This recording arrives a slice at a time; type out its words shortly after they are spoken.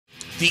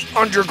the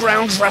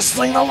Underground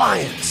Wrestling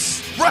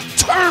Alliance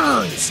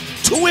returns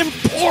to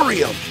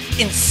Emporium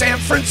in San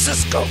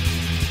Francisco,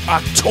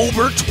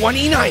 October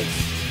 29th.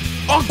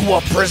 UGWA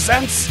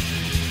presents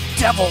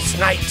Devil's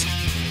Night.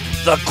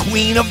 The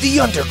Queen of the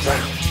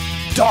Underground,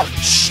 Dark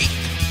Sheik,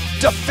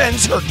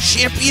 defends her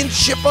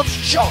championship of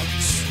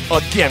sharks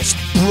against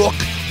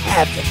Brooke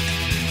Havoc.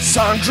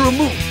 Sandra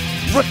Moon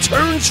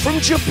returns from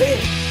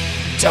Japan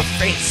to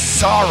face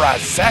Sara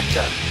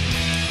Zeka.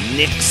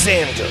 Nick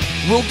Sander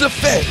will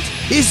defend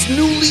his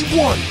newly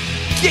won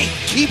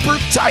Gatekeeper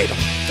title.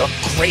 The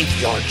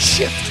Graveyard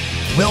Shift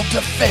will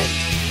defend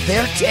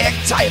their tag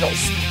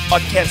titles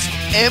against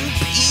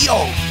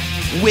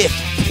MPO with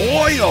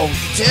Pollo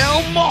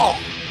Del Mal,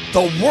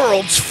 the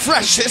world's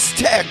freshest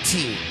tag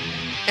team,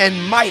 and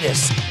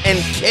Midas and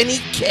Kenny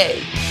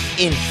K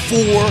in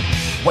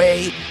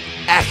four-way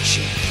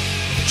action.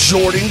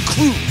 Jordan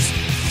Cruz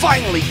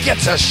finally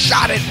gets a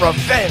shot at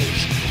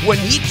revenge when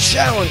he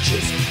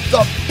challenges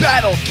the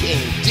Battle King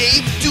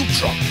Dave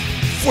Dutra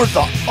for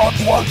the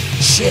UGWA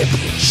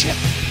Championship.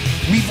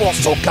 We've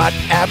also got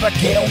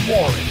Abigail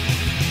Warren,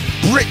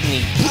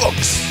 Brittany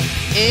Brooks,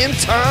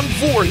 Anton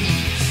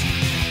Voorhees,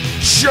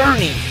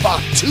 Journey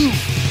Fatu,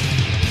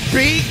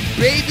 Big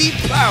Baby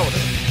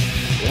Powder,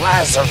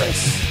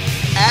 Lazarus,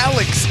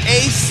 Alex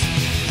Ace,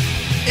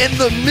 and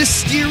the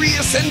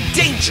mysterious and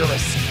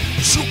dangerous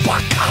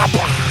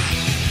Chupacabra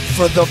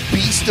for the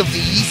Beast of the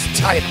East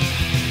title.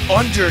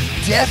 Under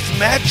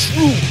deathmatch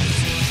rules,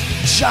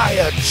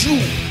 Jaya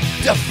Jewel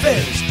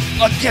defends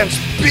against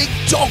Big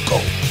Toko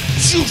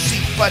Juicy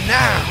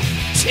Finale.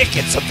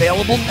 Tickets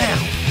available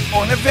now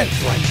on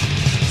Eventbrite.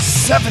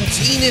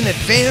 17 in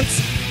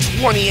advance,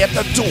 20 at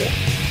the door.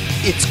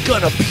 It's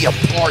gonna be a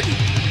party.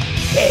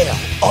 Hail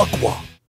UGWA.